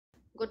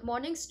Good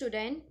morning,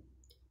 student.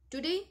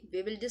 Today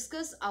we will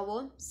discuss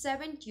our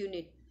 7th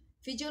unit,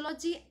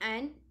 Physiology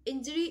and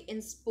Injury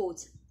in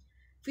Sports.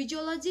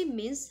 Physiology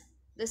means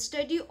the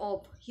study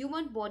of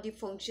human body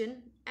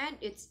function and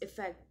its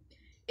effect.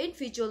 In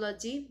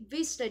physiology,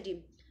 we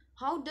study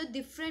how the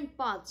different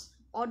parts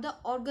or the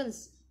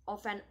organs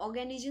of an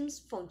organism's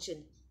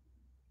function.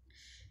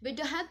 With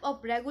the help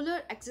of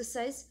regular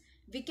exercise,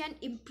 we can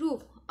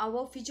improve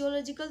our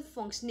physiological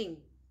functioning,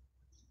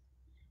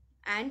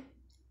 and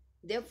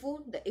therefore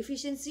the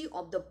efficiency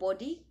of the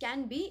body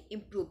can be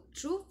improved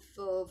through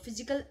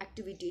physical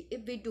activity.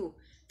 If we do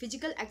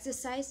physical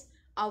exercise,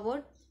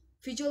 our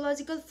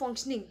physiological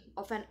functioning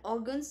of an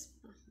organs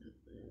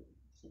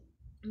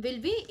will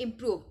be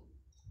improved.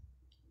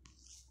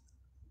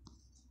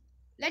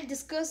 Let's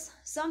discuss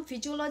some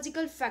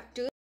physiological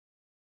factors: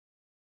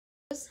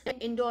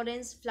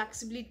 endurance,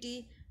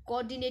 flexibility,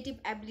 coordinative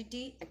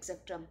ability,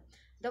 etc.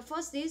 The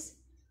first is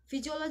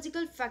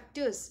physiological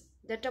factors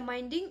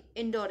determining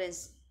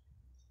endurance.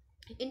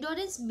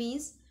 Endurance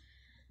means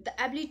the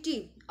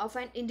ability of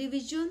an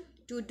individual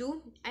to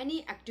do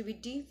any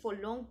activity for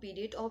long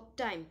period of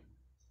time,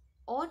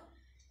 or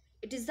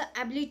it is the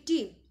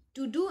ability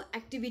to do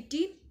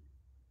activity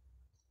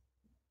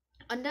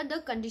under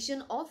the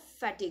condition of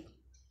fatigue.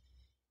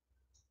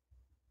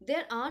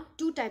 There are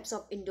two types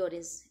of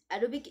endurance: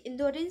 aerobic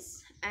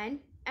endurance and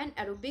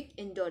anaerobic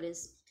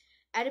endurance.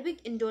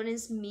 Aerobic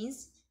endurance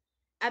means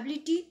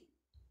ability.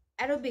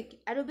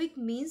 Aerobic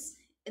means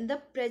in the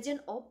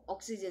presence of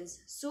oxygen.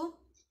 So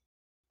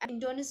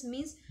endurance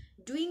means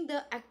doing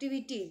the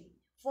activity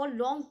for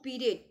long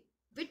period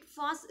with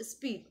fast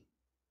speed,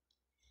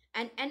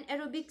 and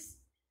anaerobics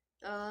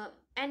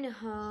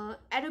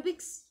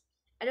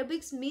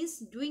aerobics means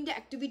doing the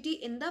activity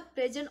in the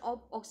presence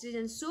of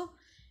oxygen. So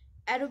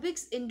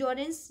aerobics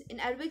endurance,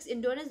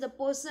 the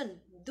person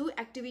do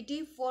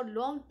activity for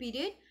long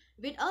period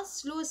with a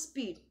slow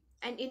speed.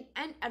 And in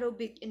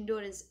anaerobic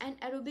endurance,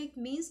 anaerobic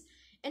means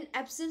in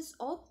absence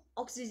of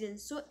oxygen.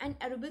 So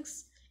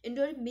anaerobics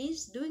endurance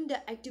means doing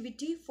the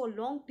activity for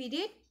long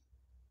period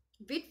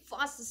with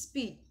fast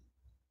speed.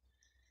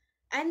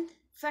 And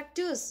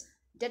factors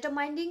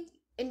determining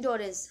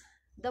endurance: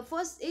 the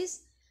first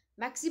is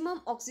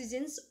maximum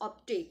oxygen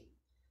uptake.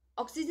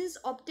 Oxygen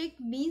uptake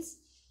means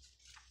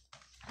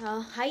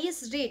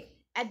highest rate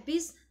at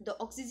which the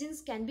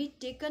oxygens can be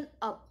taken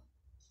up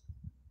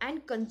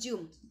and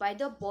consumed by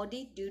the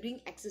body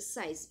during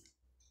exercise.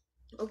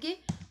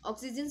 Okay,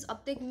 oxygen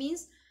uptake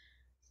means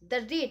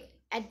the rate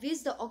at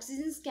which the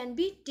oxygens can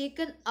be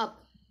taken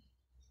up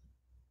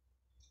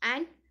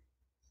and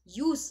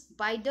used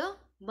by the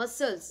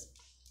muscles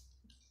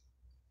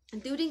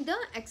during the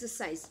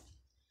exercise.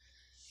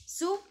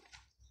 So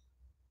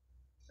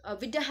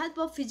with the help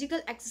of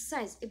physical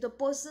exercise, if the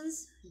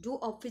persons do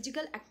a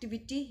physical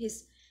activity,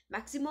 his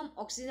maximum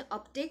oxygen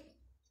uptake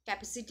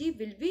capacity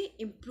will be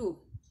improved.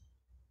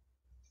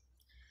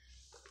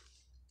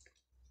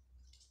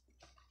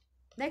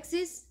 Next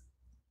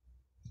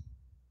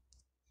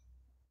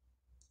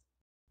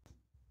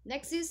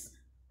is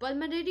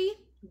pulmonary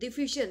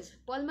diffusion.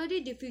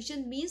 Pulmonary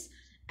diffusion means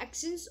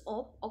exchange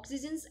of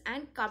oxygens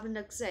and carbon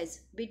dioxide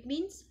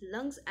between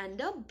lungs and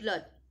the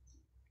blood.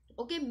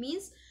 Okay,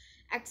 means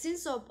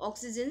exchange of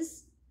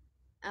oxygens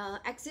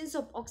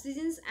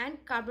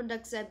and carbon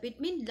dioxide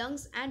between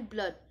lungs and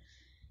blood.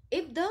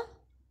 If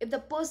the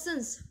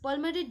person's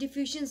pulmonary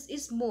diffusion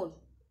is more,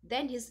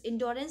 then his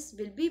endurance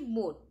will be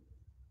more.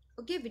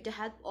 Okay, with the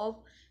help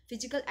of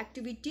physical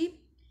activity,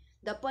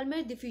 the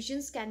pulmonary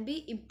diffusion can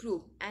be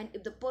improved, and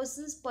if the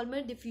person's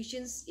pulmonary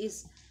diffusion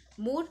is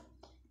more,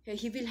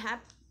 he will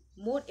have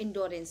more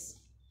endurance.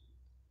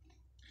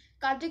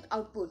 Cardiac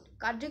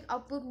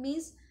output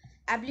means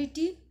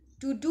ability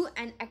to do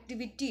an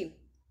activity.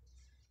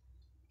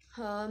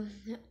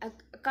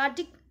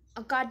 Cardiac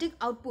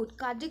output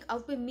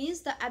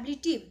means the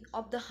ability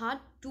of the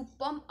heart to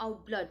pump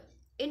out blood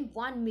in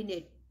 1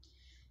 minute.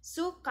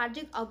 So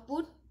cardiac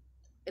output,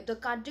 if the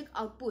cardiac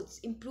outputs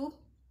improve,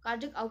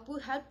 cardiac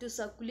output help to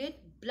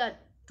circulate blood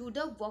to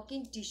the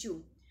working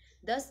tissue,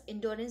 thus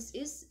endurance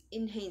is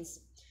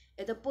enhanced.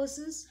 If the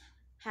person's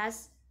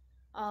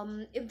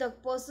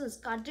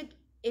cardiac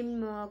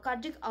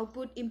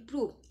output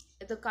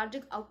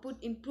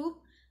improve,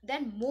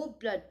 then more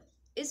blood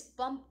is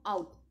pumped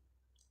out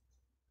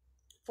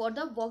for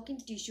the working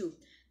tissue.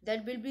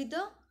 There will be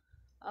the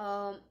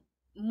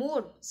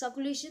more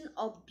circulation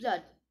of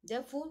blood,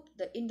 therefore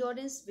the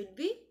endurance will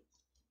be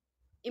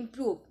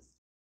improved.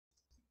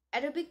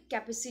 Aerobic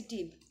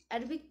capacity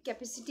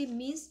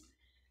means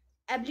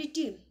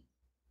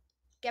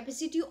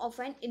capacity of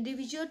an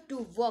individual to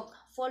work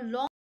for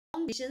long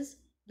distance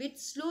with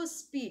slow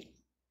speed.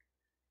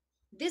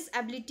 This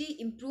ability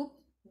improves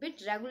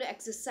with regular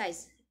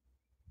exercise.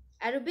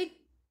 Aerobic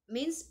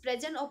means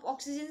presence of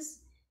oxygen.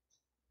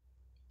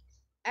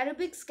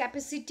 Aerobics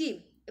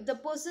capacity, if the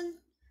person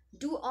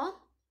do a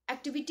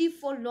activity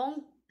for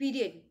long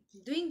period,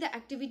 doing the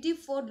activity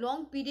for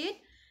long period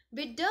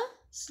with the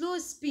slow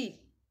speed,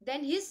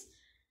 then his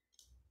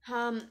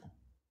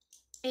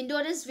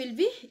endurance will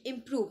be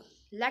improved.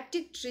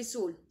 Lactic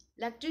threshold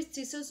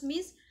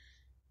means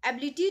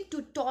ability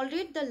to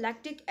tolerate the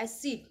lactic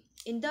acid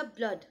in the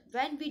blood.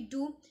 When we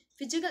do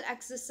physical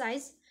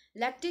exercise,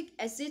 lactic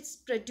acids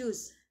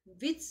produce,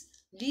 which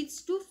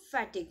leads to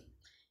fatigue.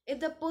 If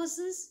the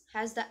person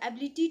has the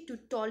ability to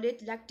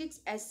tolerate lactic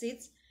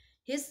acids,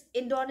 his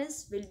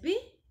endurance will be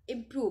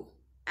improved,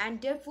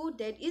 and therefore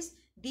there is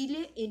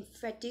delay in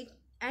fatigue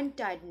and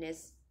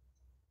tiredness.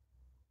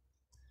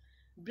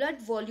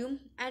 Blood volume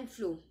and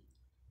flow.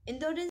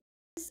 Endurance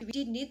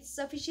activity needs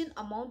sufficient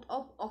amount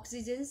of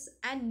oxygen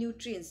and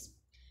nutrients,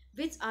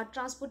 which are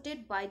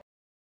transported by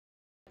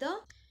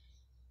the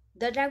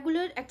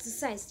regular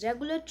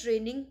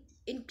training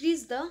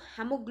increase the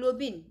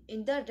hemoglobin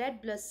in the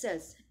red blood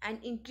cells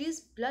and increase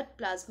blood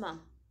plasma,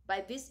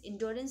 by which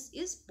endurance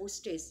is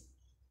boosted.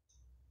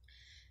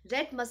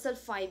 Red muscle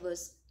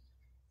fibers.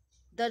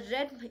 The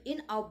red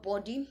in our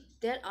body,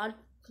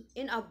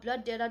 in our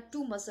blood there are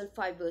two muscle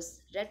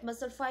fibers, red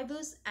muscle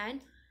fibers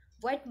and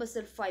white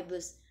muscle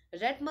fibers.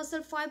 Red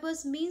muscle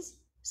fibers means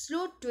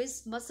slow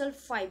twist muscle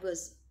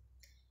fibers.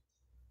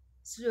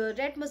 So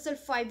red muscle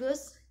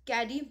fibers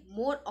carry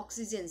more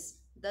oxygen,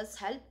 thus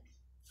help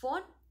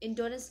for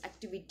endurance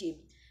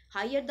activity.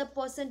 Higher the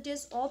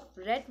percentage of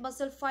red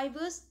muscle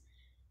fibers,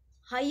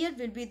 higher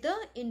will be the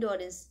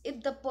endurance.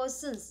 If the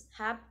persons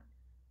have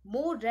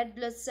more red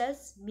blood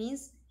cells,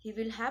 means he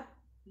will have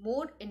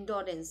more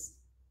endurance.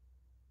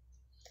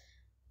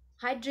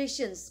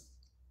 Hydrations.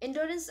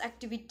 Endurance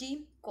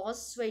activity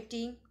cause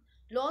sweating,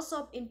 loss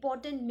of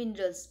important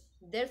minerals.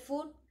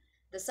 Therefore,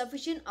 the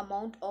sufficient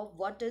amount of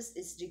water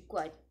is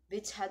required,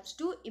 which helps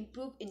to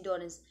improve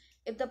endurance.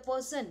 If the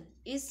person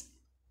is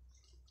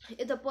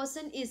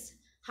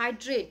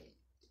hydrated,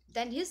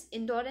 then his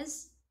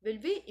endurance will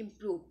be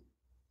improved.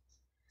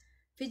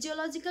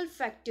 Physiological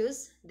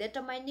factors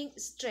determining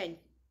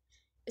strength.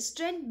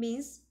 Strength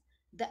means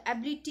the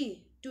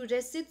ability to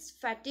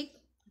resist fatigue,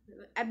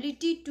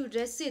 ability to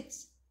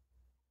resist.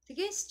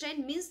 Okay,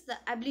 strength means the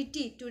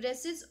ability to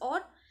resist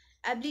or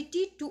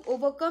ability to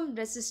overcome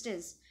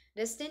resistance.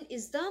 Resistance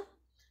is the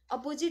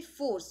opposite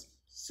force.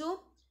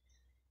 So,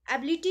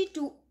 ability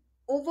to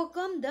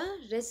overcome the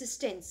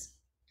resistance.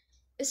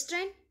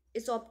 Strength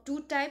is of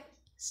two types: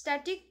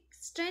 static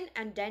strength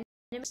and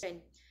dynamic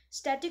strength.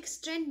 Static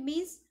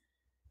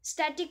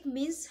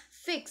means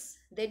fixed,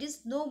 there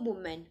is no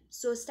movement.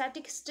 So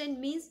static strength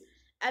means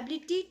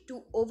ability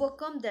to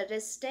overcome the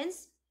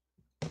resistance,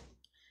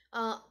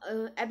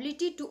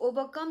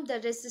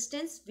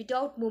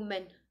 without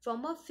movement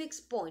from a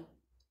fixed point.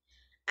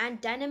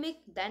 And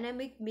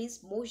dynamic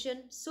means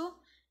motion, so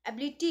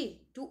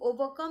ability to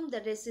overcome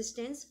the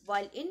resistance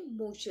while in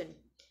motion.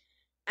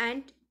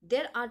 And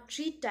there are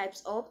three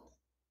types of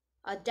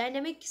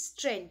dynamic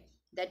strength,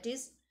 that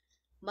is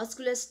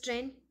muscular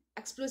strength,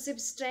 explosive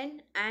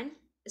strength, and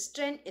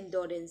strength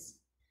endurance.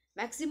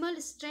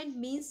 Maximal strength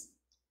means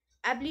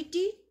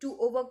ability to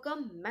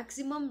overcome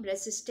maximum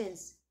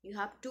resistance. You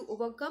have to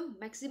overcome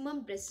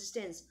maximum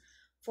resistance.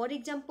 For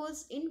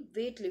examples in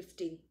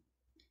weightlifting.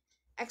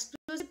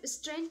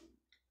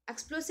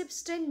 Explosive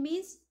strength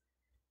means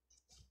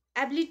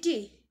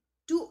ability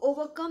to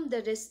overcome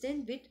the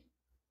resistance with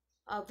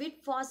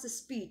fast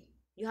speed.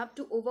 You have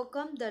to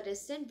overcome the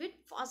resistance with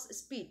fast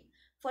speed.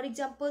 For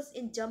examples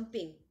in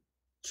jumping,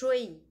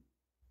 throwing.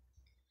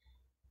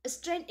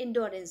 Strength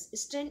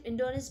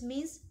endurance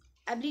means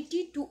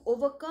ability to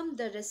overcome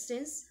the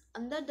resistance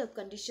under the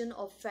condition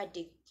of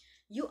fatigue.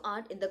 You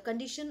are in the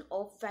condition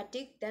of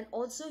fatigue, then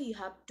also you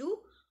have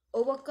to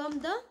overcome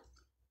the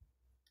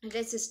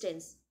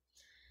resistance.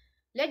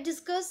 Let's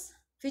discuss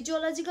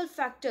physiological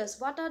factors.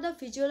 What are the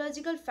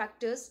physiological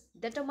factors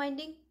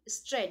determining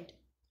strength?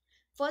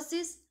 First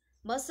is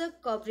muscle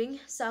covering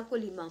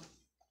sarcolemma,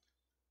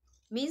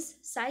 means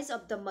size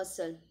of the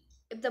muscle.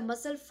 If the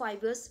muscle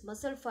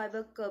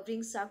fiber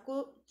covering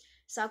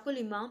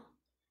sarcolemma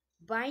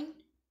bind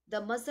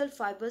the muscle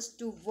fibers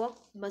to work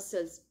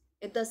muscles.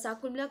 If the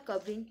sarcolemma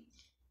covering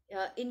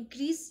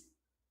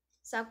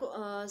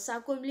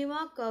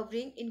sarcolemma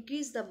covering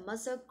increase the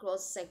muscle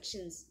cross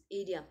sections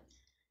area,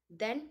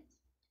 then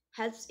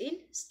helps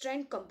in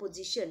strength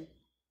composition.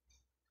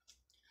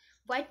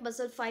 White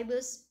muscle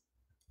fibers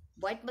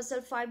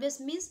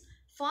means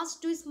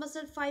fast twist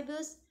muscle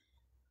fibers.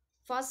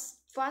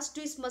 Fast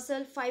twist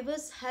muscle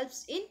fibers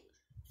helps in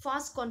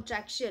fast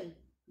contraction.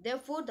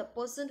 Therefore, the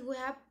person who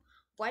have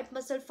white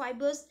muscle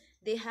fibers,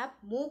 they have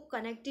more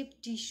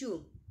connective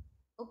tissue.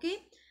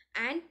 Okay,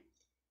 and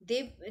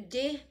they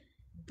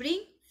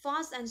bring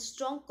fast and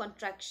strong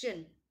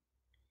contraction.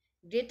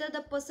 Greater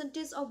the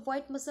percentage of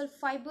white muscle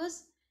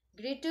fibers,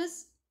 greater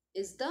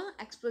is the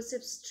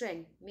explosive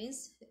strength,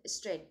 means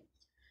strength.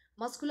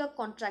 Muscular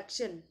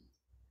contraction.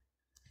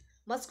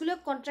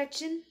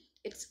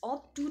 It's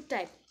of two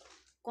types,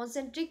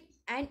 concentric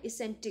and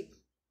eccentric.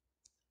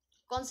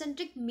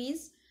 Concentric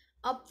means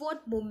upward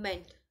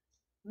movement,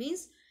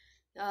 means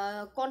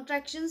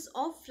contractions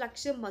of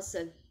flexor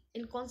muscle.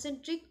 In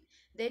concentric,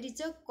 there is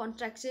a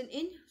contraction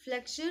in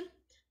flexor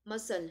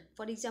muscle.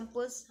 For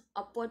examples,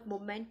 upward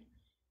movement,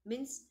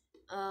 means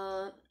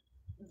uh,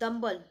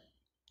 dumbbell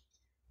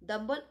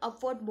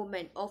upward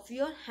movement of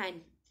your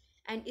hand.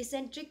 And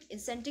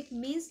eccentric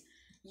means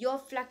your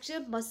flexor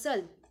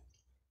muscle.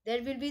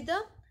 There will be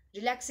the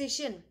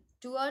relaxation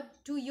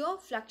to your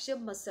flexor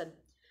muscle.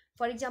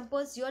 For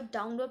example, your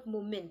downward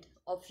movement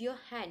of your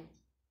hand.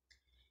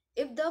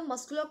 If the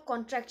muscular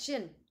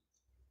contraction,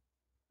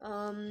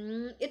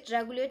 it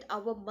regulates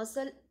our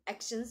muscle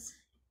actions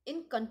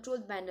in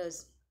controlled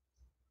manners.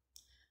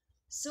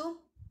 So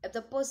if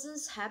the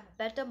persons have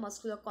better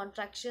muscular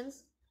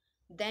contractions,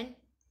 then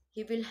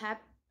he will have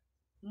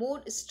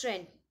more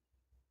strength,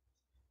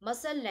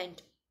 muscle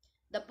length.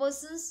 The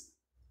persons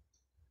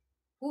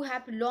who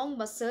have long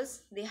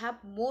muscles, they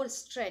have more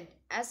strength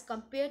as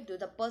compared to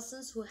the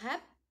persons who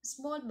have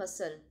small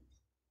muscle.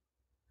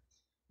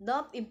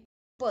 Nerve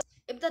impulse.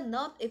 If the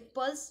nerve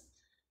impulse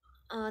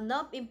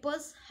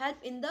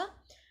help in the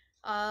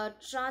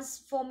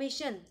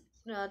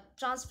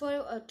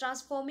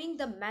transforming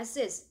the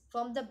masses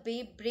from the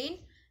brain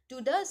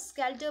to the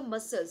skeletal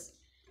muscles.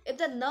 If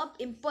the nerve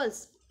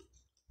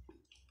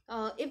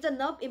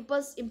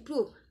impulse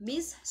improve,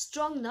 means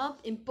strong nerve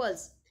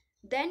impulse,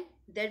 then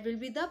there will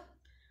be the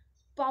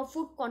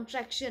powerful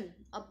contraction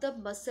of the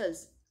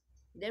muscles.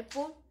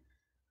 Therefore,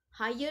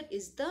 higher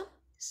is the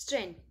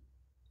strength.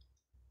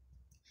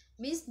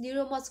 Means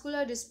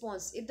neuromuscular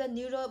response. If the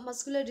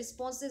neuromuscular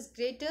response is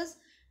greater,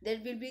 there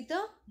will be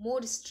the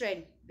more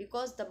strength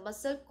because the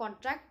muscle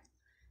contract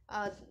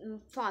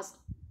fast.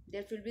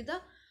 There will be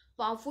the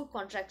powerful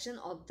contraction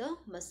of the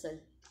muscle.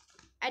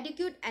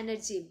 Adequate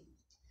energy.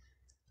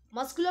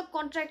 Muscular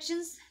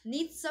contractions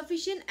need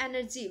sufficient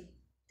energy.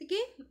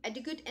 Okay,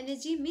 adequate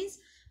energy means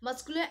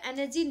muscular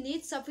energy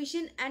needs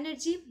sufficient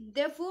energy.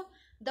 Therefore,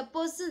 the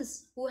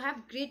persons who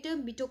have greater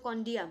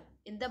mitochondria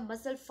in the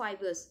muscle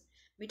fibers,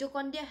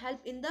 mitochondria help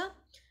in the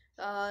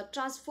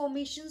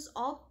transformations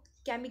of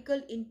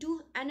chemical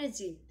into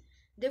energy.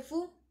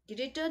 Therefore,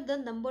 greater the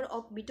number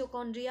of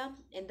mitochondria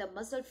in the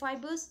muscle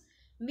fibers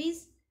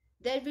means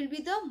there will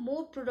be the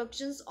more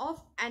productions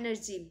of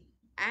energy,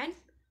 and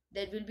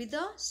there will be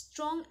the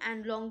strong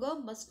and longer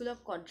muscular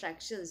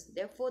contractions.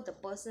 Therefore, the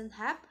person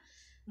have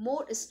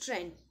more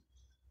strength.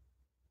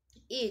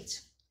 Age.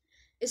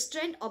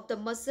 Strength of the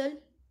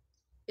muscle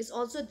is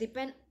also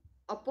depend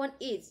upon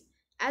age.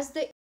 As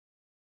the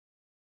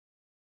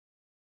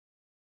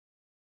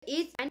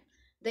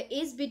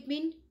age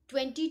between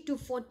 20 to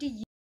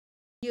 40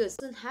 years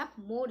have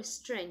more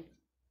strength.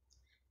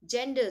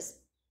 Genders.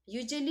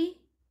 Usually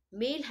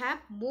male have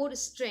more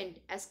strength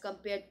as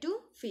compared to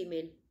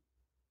female.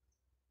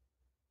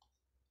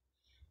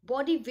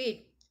 Body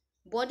weight.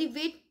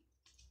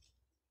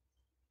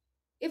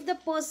 If the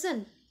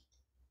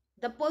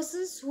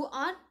persons who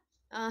are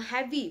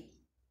heavy,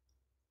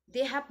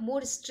 they have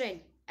more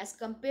strength as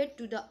compared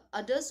to the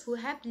others who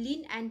have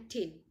lean and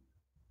thin.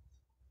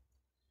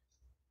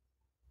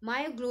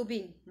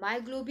 Myoglobin,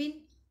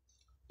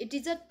 it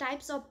is a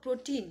types of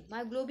protein.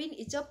 Myoglobin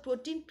is a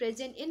protein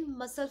present in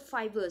muscle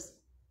fibers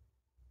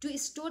to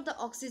store the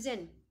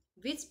oxygen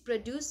which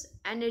produce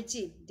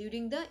energy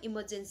during the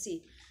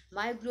emergency.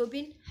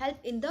 Myoglobin help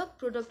in the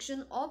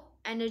production of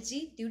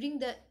energy during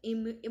the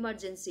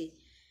emergency.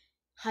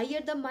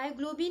 Higher the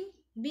myoglobin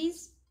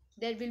means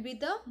there will be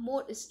the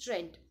more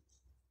strength.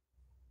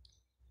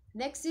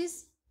 Next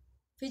is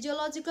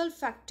physiological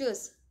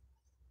factors.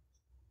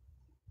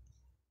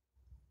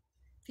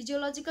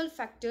 Physiological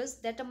factors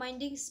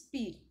determining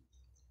speed.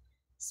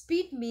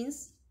 Speed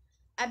means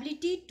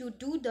ability to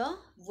do the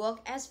work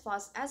as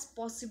fast as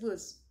possible.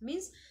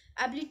 Means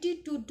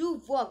ability to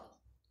do work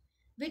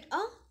with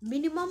a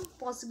minimum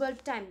possible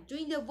time.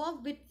 Doing the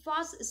work with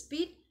fast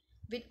speed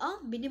with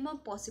a minimum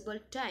possible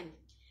time.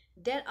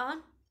 There are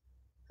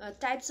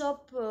types of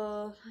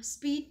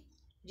speed.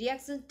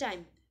 Reaction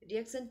time.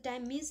 Reaction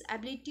time means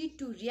ability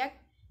to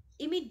react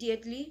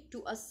immediately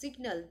to a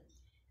signal.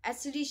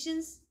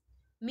 Acceleration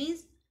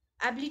means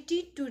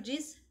ability to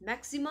reach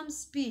maximum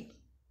speed.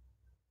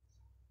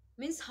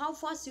 Means how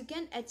fast you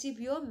can achieve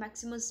your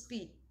maximum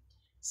speed.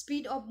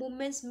 Speed of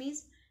movements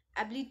means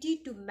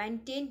ability to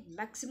maintain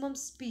maximum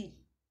speed.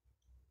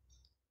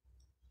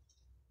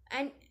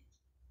 And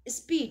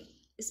speed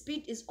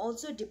is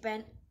also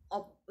depend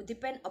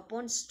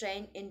upon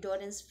strength,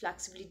 endurance,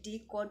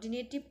 flexibility,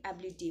 coordinative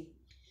ability.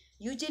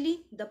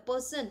 Usually the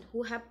person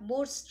who have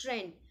more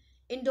strength,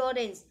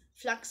 endurance,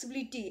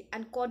 flexibility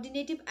and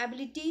coordinative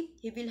ability,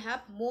 he will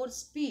have more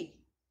speed.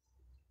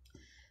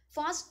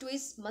 Fast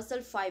twist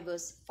muscle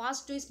fibers.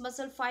 Fast twist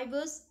muscle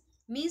fibers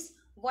means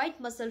white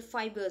muscle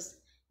fibers.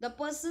 The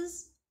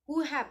persons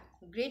who have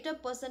greater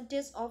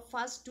percentage of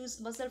fast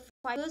twist muscle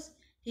fibers,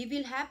 he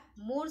will have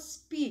more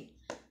speed.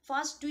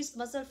 Fast twist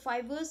muscle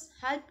fibers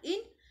help in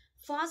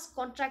fast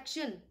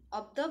contraction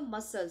of the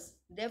muscles.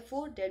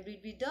 Therefore, there will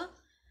be the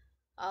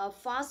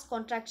fast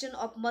contraction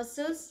of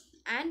muscles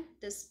and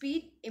the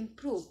speed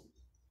improve.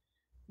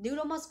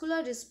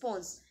 Neuromuscular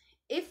response.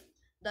 If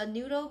the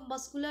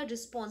neuromuscular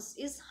response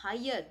is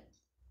higher,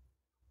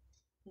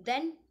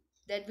 then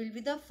there will be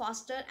the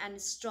faster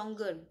and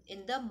stronger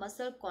in the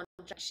muscle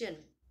contraction.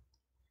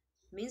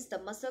 means the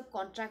muscle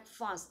contract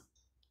fast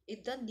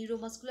if the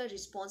neuromuscular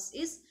response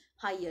is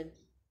higher.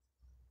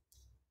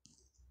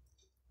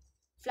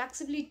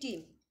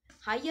 Flexibility.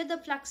 Higher the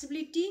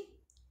flexibility,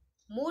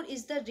 more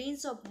is the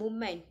range of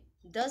movement.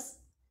 Thus,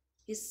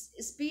 his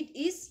speed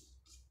is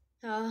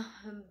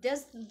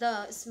does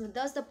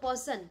the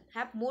person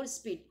have more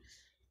speed.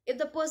 If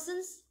the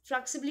persons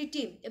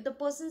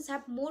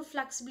have more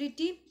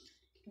flexibility,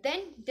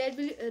 then there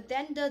will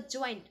then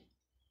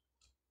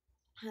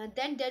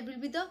there will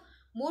be the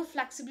more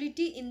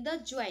flexibility in the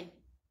joint.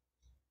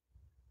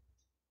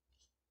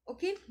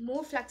 Okay,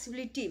 more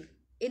flexibility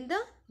in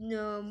the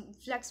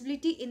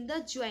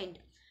joint.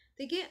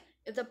 Okay,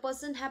 if the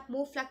person have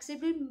more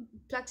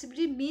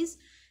flexibility means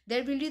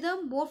there will be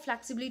the more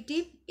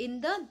flexibility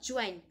in the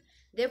joint.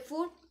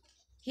 Therefore,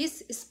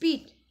 his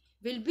speed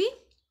will be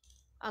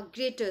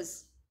greater.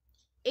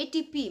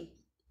 ATP,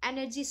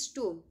 energy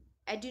store,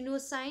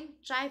 adenosine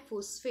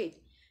triphosphate.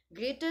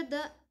 Greater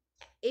the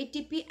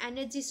ATP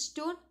energy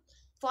store,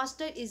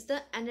 faster is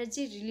the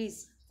energy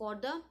release for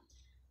the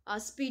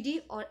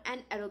speedy or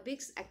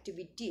anaerobic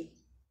activity.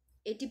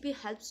 ATP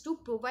helps to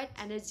provide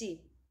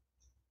energy.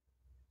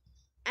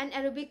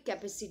 Anaerobic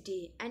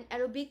capacity.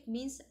 Anaerobic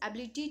means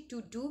ability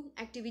to do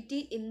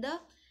activity in the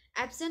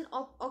absence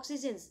of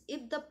oxygen.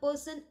 If the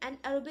person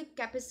anaerobic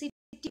capacity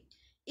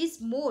is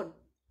more,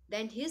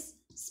 then his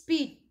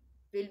speed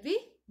will be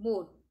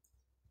more.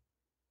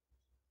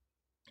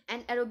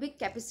 Anaerobic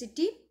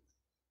capacity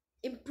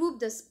improve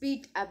the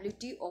speed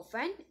ability of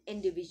an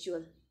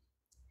individual.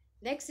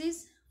 Next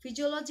is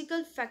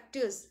physiological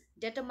factors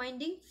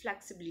determining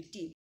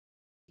flexibility.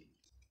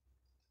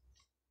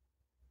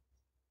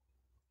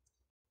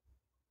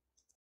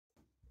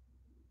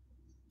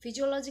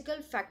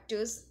 Physiological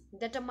factors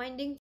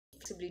determining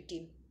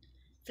flexibility.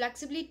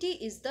 Flexibility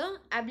is the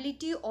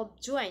ability of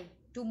joint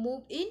to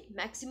move in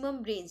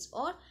maximum range,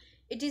 or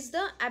it is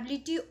the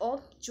ability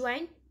of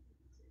joint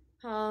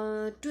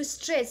to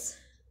stretch,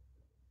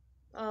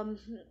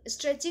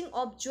 stretching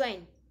of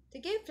joint.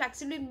 Okay,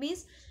 flexibility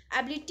means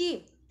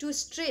ability to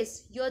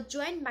stretch your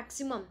joint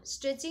maximum,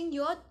 stretching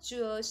your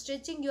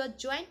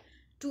joint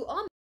to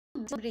a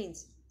maximum range.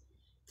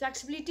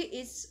 Flexibility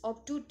is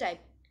of two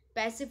types: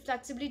 passive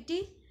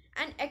flexibility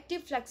and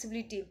active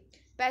flexibility.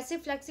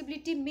 Passive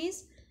flexibility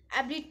means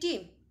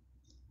ability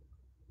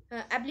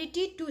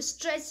to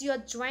stretch your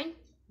joint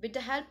with the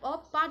help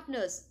of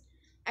partners.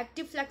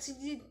 Active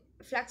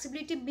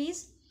flexibility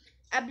means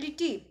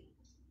ability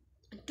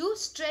to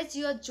stretch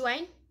your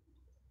joint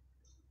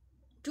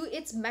to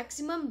its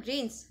maximum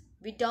range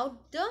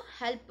without the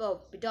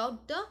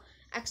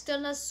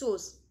external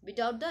source,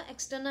 without the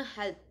external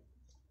help.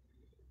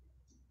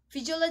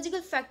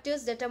 Physiological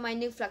factors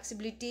determining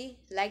flexibility,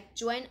 like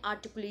joint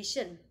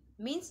articulation,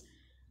 means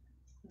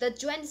the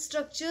joint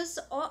structures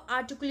or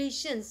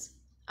articulations.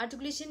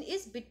 Articulation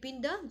is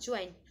between the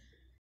joint.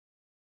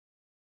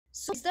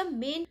 So it's the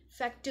main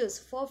factors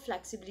for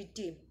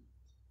flexibility.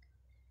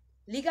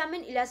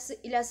 Ligament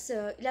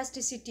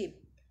elasticity.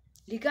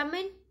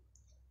 Ligament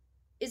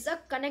is a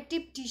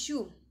connective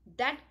tissue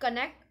that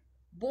connect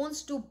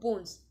bones to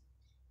bones.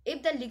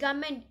 If the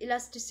ligament is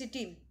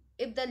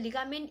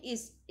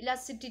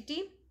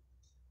elasticity,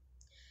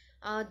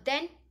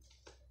 then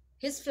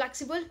his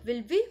flexible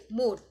will be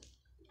more.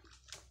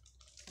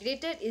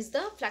 Greater is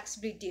the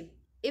flexibility.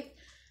 If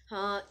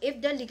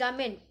the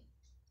ligament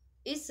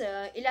is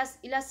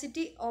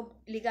elasticity of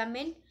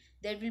ligament,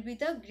 there will be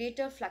the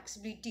greater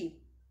flexibility.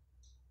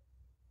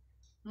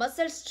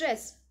 Muscle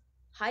stress.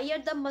 Higher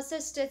the muscle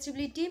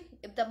stretchability.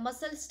 If the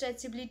muscle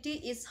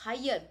stretchability is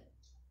higher,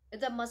 if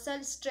the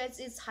muscle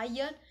stretch is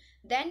higher,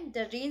 then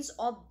the range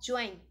of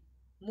joint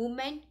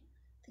movement,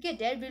 okay,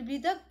 there will be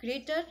the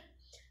greater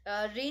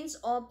range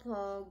of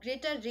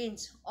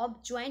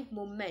joint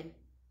movement.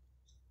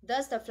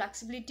 Thus the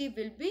flexibility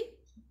will be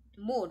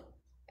more.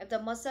 If the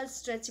muscle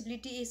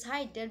stretchability is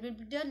high, there will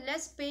be the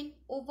less pain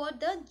over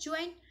the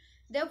joint.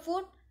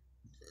 Therefore,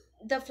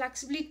 the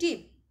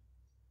flexibility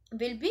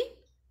will be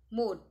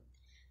more.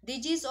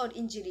 Disease or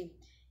injury.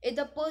 If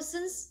the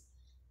person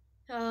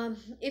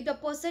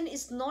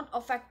is not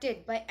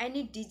affected by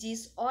any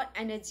disease or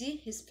energy,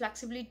 his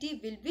flexibility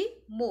will be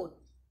more.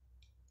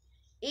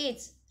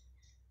 Age.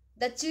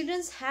 The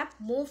children have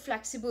more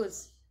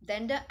flexibles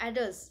than the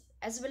adults,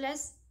 as well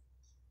as,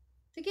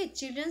 okay,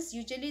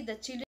 usually the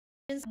children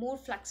have more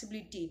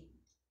flexibility.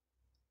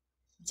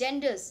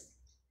 Genders.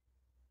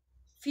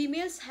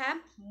 Females have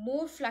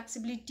more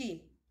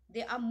flexibility.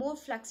 They are more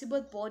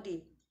flexible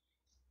body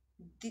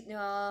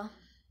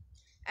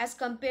as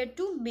compared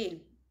to male.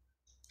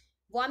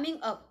 Warming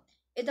up.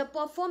 If the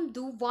person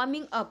do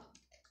warming up,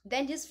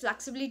 then his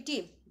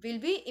flexibility will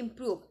be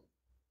improved.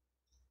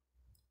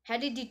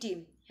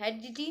 Heredity.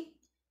 Heredity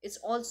is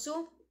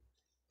also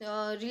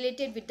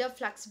related with the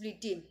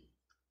flexibility,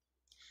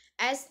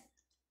 as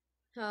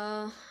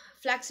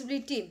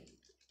flexibility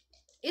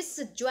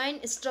is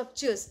joint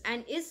structures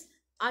and its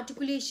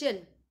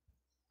articulation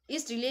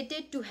is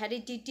related to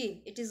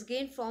heredity. It is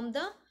gained from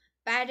the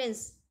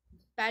parents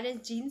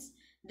genes.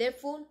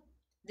 Therefore,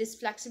 This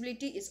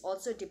flexibility is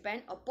also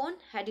depend upon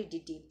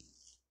heredity.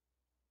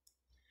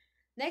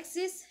 Next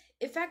is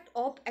effect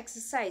of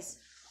exercise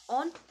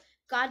on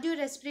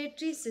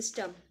cardiorespiratory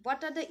system.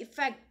 What are the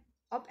effect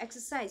of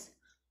exercise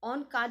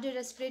on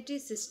cardiorespiratory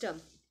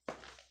system?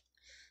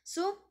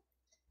 So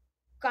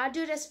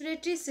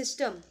cardiorespiratory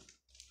system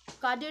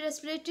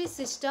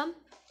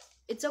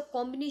it's a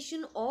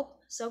combination of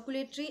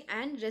circulatory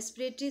and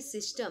respiratory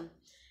system.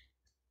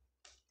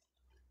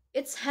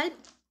 It's help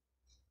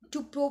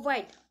to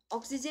provide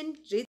oxygen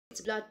rich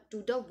blood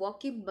to the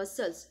working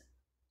muscles.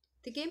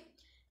 Okay,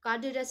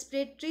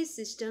 cardiorespiratory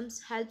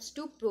systems helps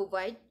to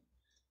provide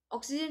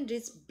oxygen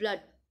rich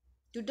blood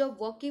to the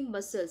working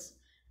muscles.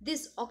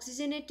 This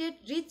oxygenated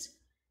rich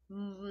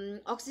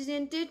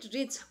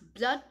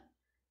blood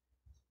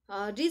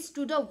reach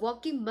to the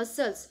working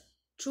muscles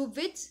through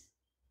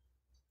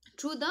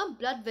the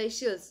blood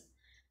vessels,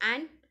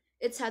 and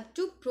it's help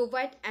to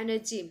provide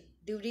energy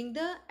during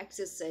the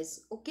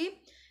exercise. Okay,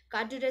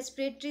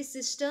 cardiorespiratory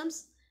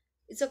systems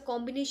is a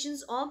combination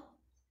of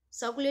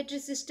circulatory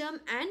system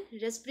and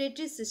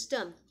respiratory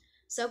system.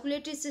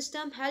 Circulatory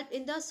system help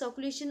in the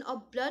circulation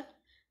of blood.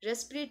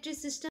 Respiratory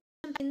system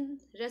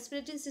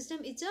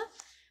is a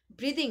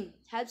breathing,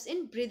 helps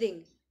in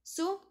breathing.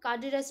 So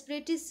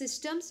cardiorespiratory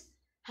systems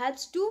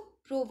helps to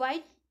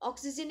provide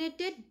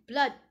oxygenated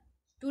blood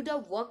to the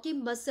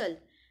working muscle.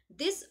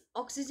 This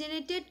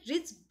oxygenated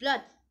rich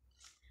blood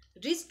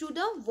reach to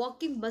the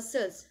working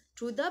muscles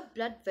through the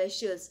blood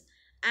vessels,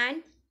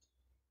 and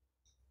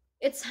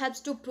it helps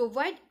to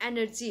provide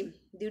energy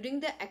during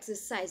the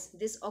exercise.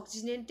 This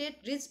oxygenated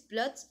rich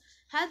blood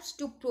helps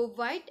to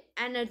provide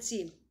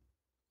energy.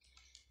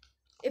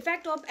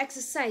 Effect of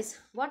exercise.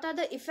 What are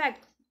the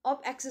effects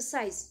of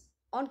exercise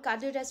on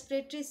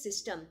cardiorespiratory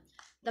system?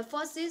 The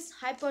first is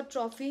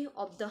hypertrophy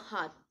of the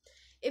heart.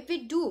 If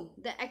we do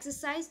the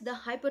exercise, the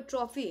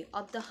hypertrophy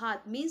of the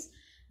heart means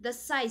the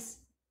size,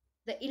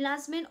 the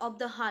enlargement of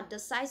the heart, the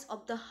size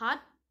of the heart,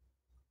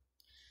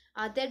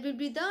 there will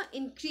be the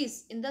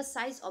increase in the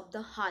size of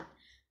the heart.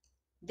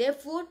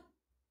 Therefore,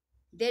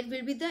 there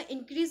will be the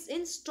increase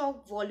in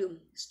stroke volume.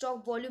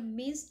 Stroke volume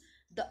means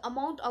the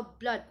amount of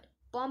blood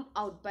pumped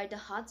out by the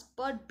heart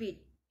per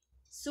beat.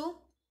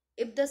 So,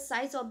 if the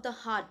size of the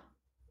heart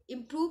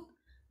improve,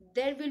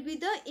 there will be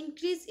the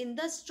increase in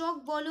the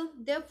stroke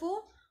volume.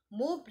 Therefore,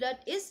 more blood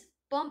is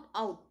pumped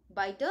out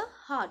by the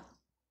heart.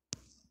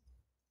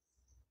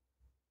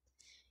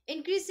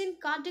 Increase in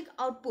cardiac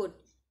output.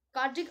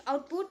 Cardiac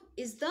output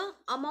is the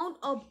amount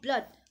of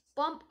blood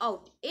pumped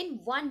out in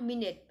 1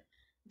 minute.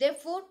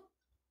 Therefore,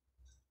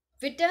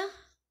 with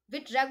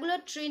regular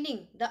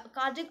training, the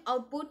cardiac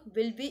output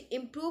will be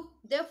improved.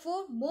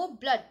 Therefore, more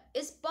blood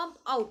is pumped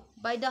out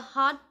by the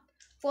heart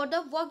for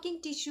the working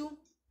tissue.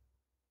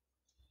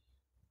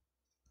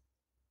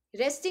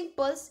 Resting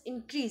pulse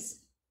increase.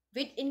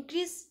 With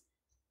increased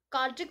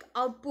cardiac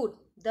output,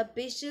 the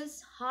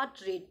patient's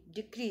heart rate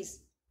decrease.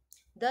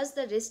 Thus,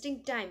 the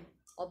resting time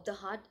of the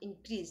heart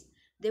increase.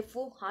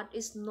 Therefore, heart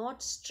is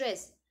not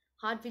stressed.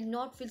 Heart will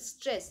not feel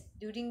stress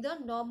during the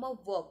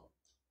normal work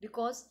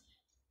because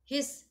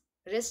his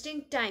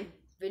resting time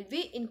will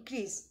be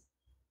increased.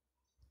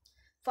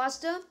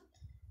 Faster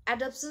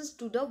adaptations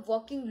to the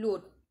working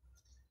load.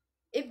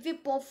 If we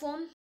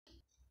perform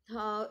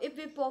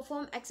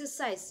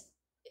exercise,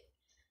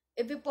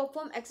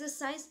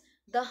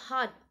 the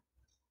heart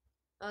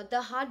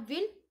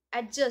will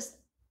adjust.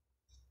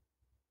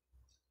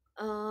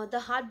 The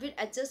heart will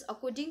adjust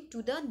according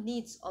to the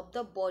needs of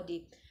the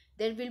body.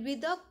 There will be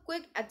the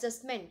quick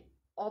adjustment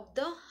of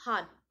the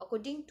heart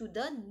according to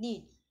the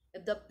need.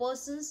 If the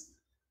persons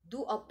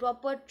do a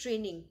proper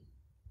training,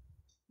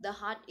 the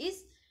heart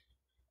is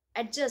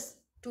adjust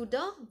to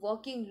the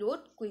working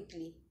load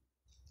quickly.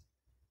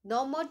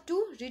 Normal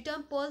to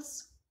return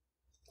pulse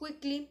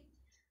quickly.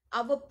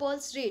 Our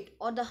pulse rate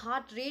or the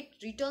heart rate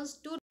returns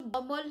to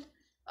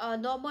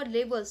normal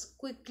levels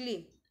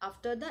quickly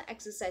after the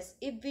exercise.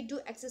 If we do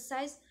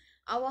exercise,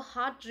 our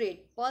heart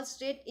rate,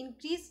 pulse rate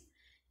increase.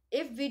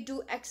 If we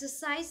do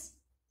exercise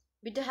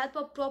with the help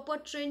of proper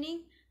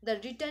training, the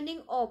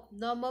returning of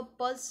normal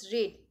pulse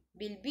rate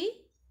will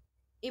be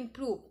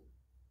improved.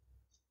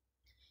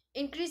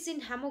 Increase in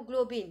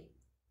hemoglobin.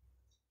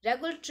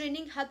 Regular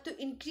training help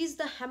to increase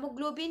the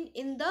hemoglobin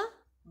in the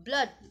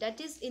blood, that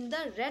is in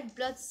the red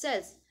blood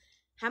cells.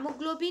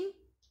 Hemoglobin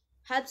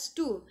helps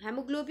to,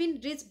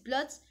 hemoglobin rich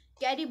bloods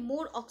carry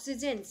more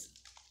oxygens,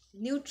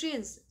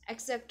 nutrients,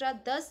 etc.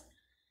 Thus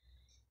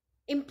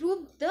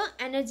improve the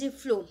energy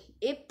flow.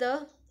 If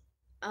the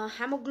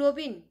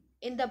hemoglobin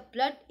in the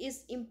blood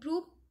is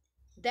improved,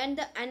 then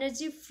the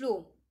energy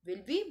flow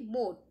will be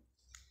more.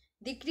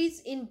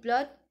 Decrease in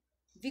blood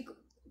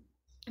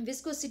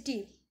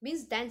viscosity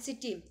means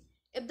density.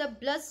 If the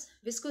blood's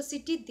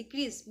viscosity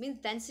decrease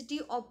means density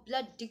of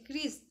blood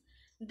decrease,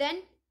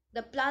 then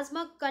the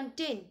plasma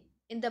content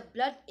in the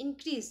blood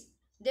increase.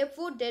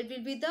 Therefore, there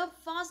will be the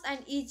fast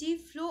and easy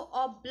flow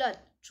of blood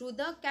through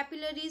the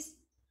capillaries.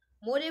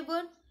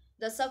 Moreover,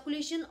 the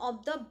circulation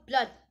of the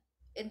blood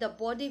in the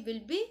body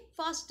will be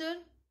faster.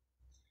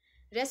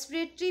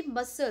 Respiratory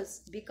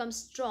muscles become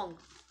strong.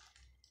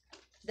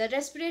 The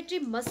respiratory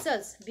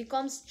muscles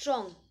become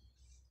strong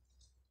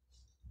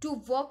to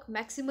work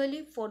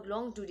maximally for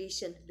long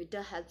duration with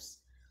the help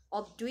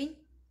of doing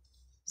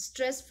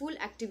stressful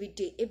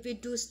activity. If we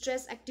do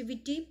stress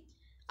activity,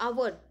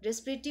 our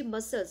respiratory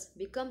muscles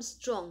become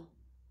strong.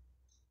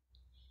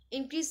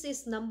 Increase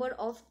its number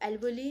of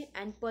alveoli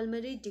and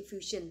pulmonary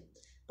diffusion.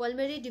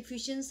 Pulmonary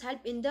diffusions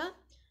help in the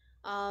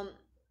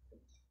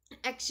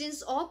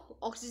actions of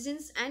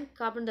oxygens and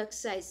carbon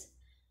dioxide.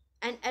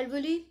 And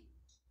alveoli,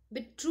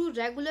 with through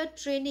regular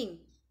training,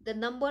 the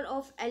number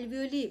of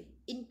alveoli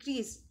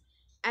increase.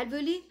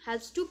 Alveoli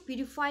helps to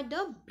purify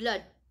the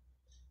blood.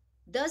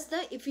 Thus,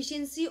 the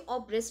efficiency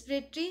of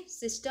respiratory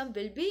system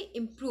will be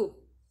improved.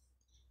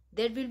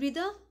 There will be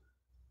the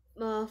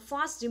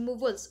fast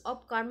removals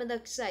of carbon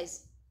dioxide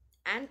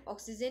and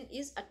oxygen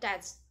is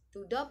attached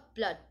to the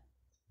blood.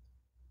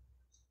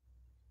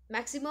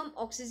 Maximum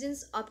oxygen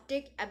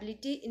uptake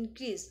ability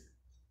increase.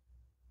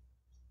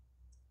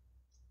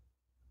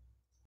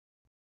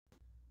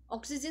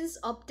 Oxygen's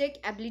uptake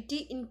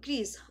ability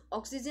increase.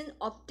 Oxygen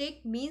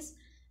uptake means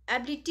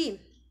ability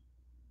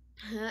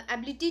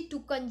to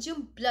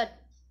consume blood,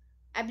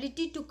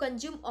 ability to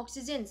consume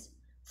oxygens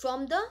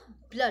from the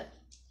blood.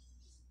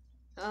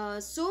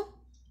 So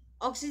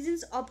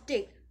oxygen's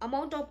uptake,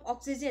 amount of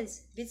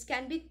oxygens which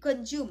can be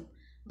consumed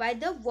by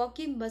the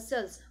working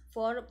muscles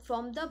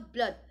from the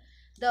blood,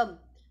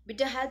 with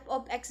the help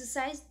of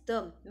exercise,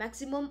 the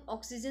maximum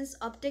oxygen's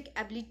uptake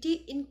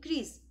ability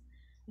increase.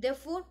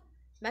 Therefore,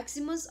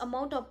 maximum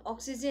amount of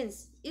oxygen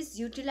is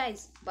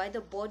utilized by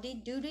the body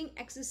during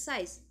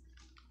exercise.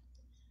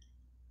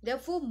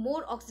 Therefore,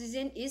 more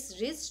oxygen is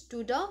reached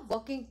to the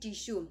working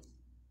tissue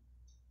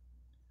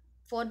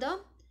for the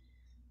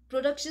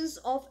productions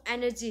of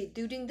energy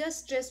during the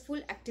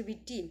stressful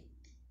activity.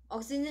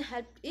 Oxygen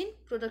helps in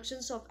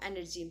productions of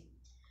energy.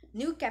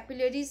 New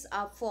capillaries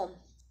are formed.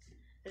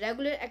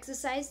 Regular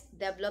exercise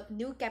develop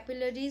new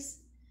capillaries.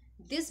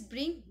 This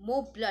bring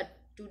more blood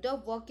to the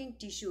working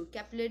tissue.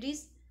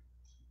 Capillaries,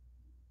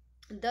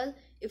 the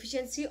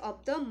efficiency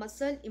of the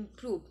muscle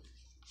improve.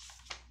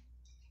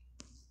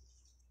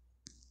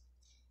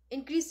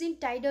 Increase in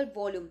tidal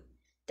volume.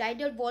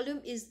 Tidal volume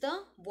is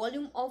the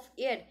volume of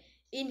air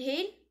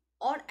inhale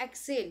or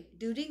exhale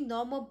during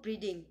normal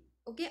breathing.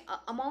 Okay,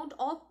 amount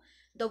of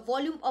the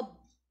volume of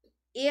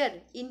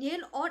air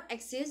inhale or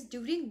exhale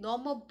during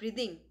normal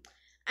breathing.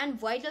 And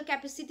vital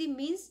capacity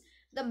means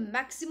the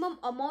maximum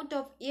amount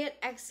of air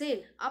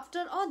exhale after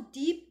a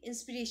deep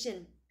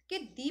inspiration.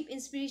 Okay, deep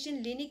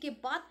inspiration लेने के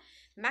बाद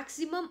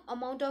maximum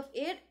amount of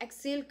air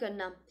exhale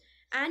करना.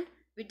 And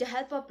with the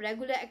help of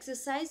regular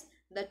exercise,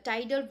 the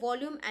tidal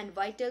volume and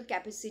vital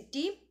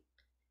capacity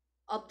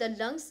of the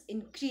lungs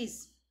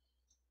increase,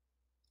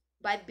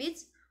 by which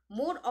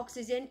more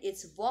oxygen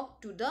is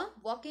walked to the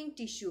working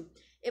tissue.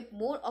 If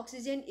more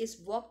oxygen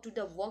is walked to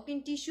the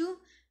working tissue,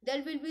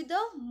 there will be the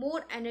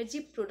more energy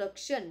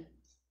production.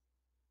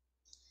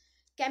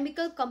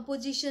 Chemical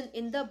composition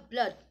in the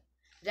blood.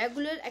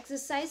 Regular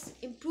exercise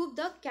improve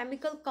the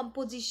chemical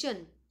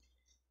composition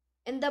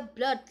in the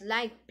blood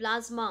like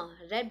plasma,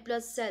 red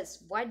blood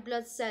cells, white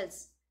blood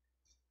cells,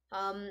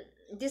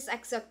 this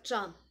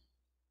etc.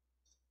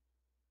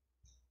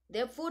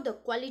 Therefore, the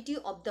quality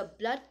of the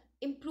blood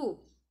improve.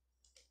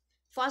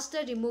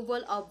 Faster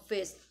removal of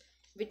waste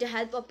with the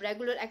help of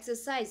regular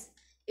exercise.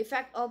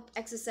 Effect of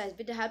exercise.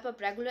 With the help of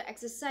regular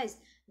exercise,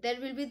 there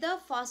will be the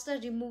faster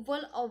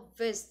removal of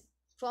waste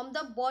from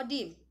the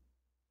body.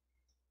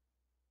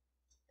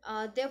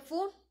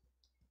 Therefore,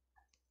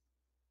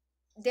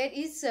 there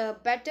is a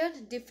better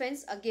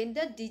defense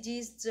against the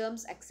disease,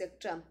 germs,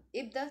 etc.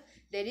 if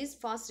there is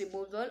fast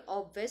removal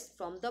of waste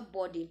from the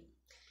body.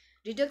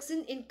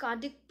 Reduction in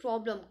cardiac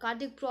problem.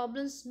 Cardiac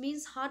problems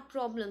means heart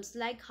problems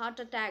like heart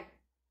attack,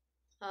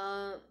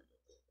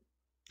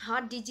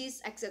 heart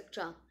disease,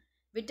 etc.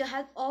 With the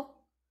help of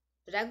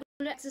regular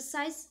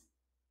exercise,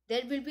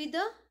 there will be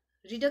the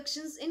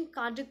reductions in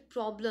cardiac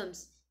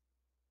problems.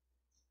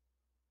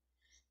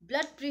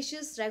 Blood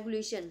pressure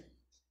regulation.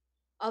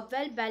 A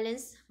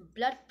well-balanced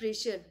blood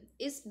pressure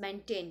is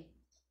maintained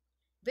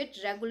with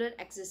regular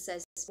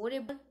exercise.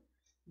 Moreover,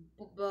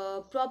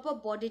 proper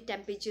body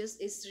temperatures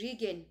is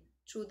regained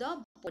through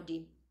the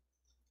body.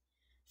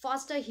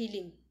 Faster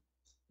healing.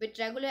 With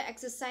regular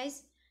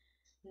exercise,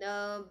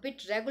 there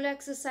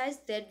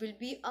will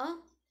be a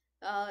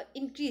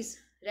increase.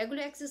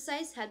 Regular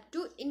exercise help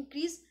to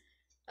increase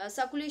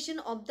circulation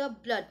of the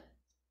blood.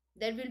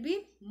 There will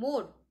be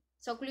more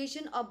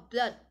circulation of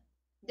blood.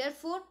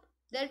 Therefore,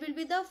 there will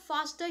be the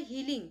faster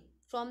healing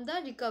from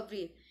the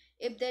recovery.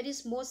 If there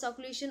is more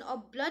circulation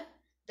of blood,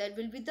 there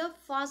will be the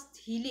fast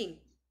healing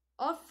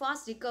or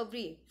fast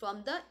recovery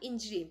from the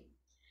injury.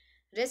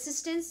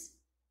 Resistance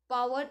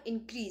power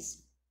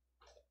increase.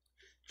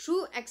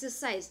 Through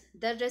exercise,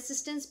 the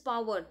resistance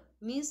power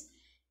means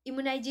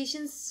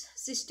immunization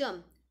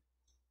system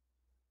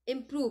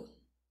improve.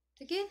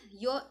 Okay,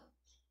 your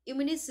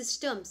immune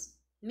systems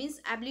means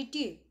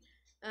ability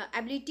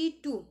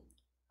to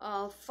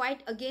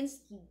fight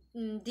against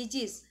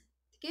disease.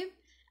 Okay,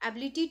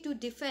 ability to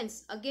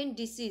defense against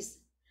disease.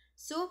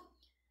 So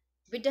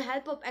with the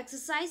help of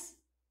exercise,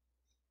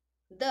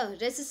 the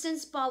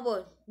resistance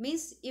power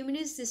means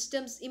immune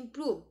systems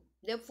improve.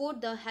 Therefore,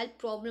 the health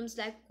problems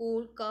like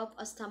cold, cough,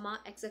 asthma,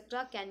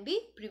 etc. can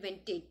be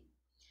prevented.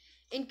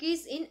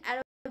 Increase in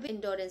aerobic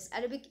endurance.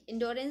 Aerobic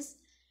endurance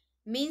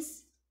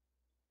means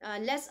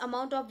less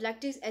amount of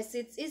lactic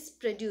acid is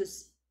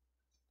produced.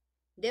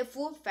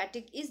 Therefore,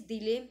 fatigue is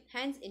delayed,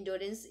 hence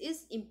endurance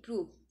is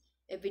improved.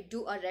 If we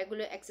do a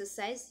regular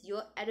exercise,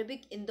 your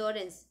aerobic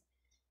endurance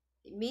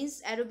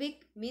means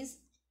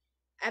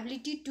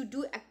ability to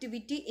do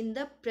activity in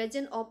the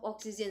presence of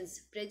oxygen.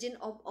 Presence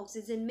of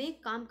oxygen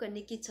में काम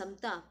करने की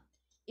क्षमता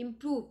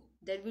improve.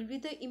 There will be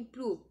the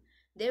improve.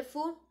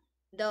 Therefore,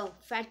 the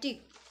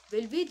fatigue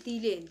will be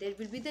delay. There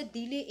will be the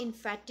delay in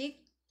fatigue.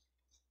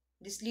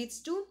 This leads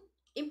to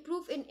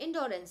improve in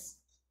endurance.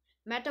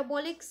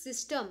 Metabolic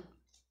systems.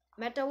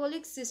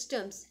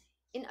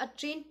 In a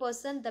trained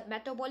person, the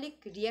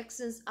metabolic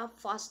reactions are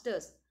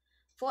faster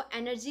for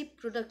energy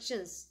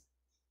productions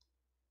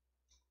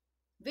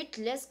with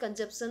less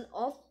consumption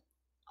of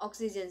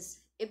oxygens.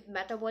 If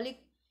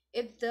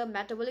the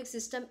metabolic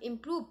system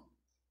improve,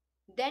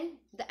 then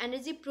the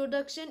energy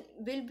production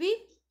will be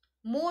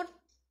more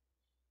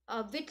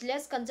with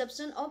less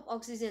consumption of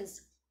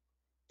oxygens.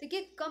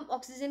 देखिए कम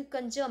oxygen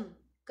consume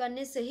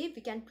करने से ही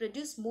we can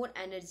produce more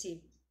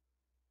energy.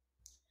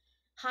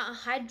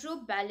 Hydro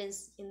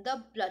balance in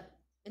the blood,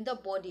 in the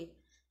body.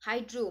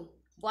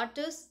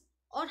 Waters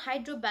or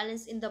hydro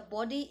balance in the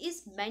body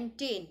is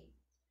maintained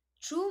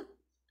through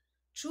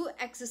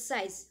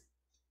exercise.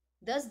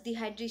 Thus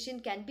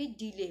dehydration can be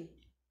delayed.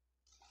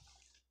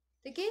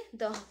 Okay,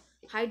 the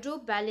hydro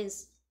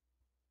balance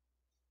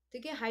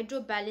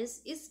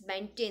is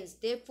maintained.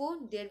 Therefore,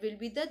 there will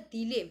be the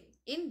delay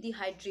in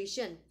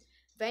dehydration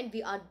when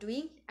we are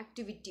doing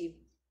activity.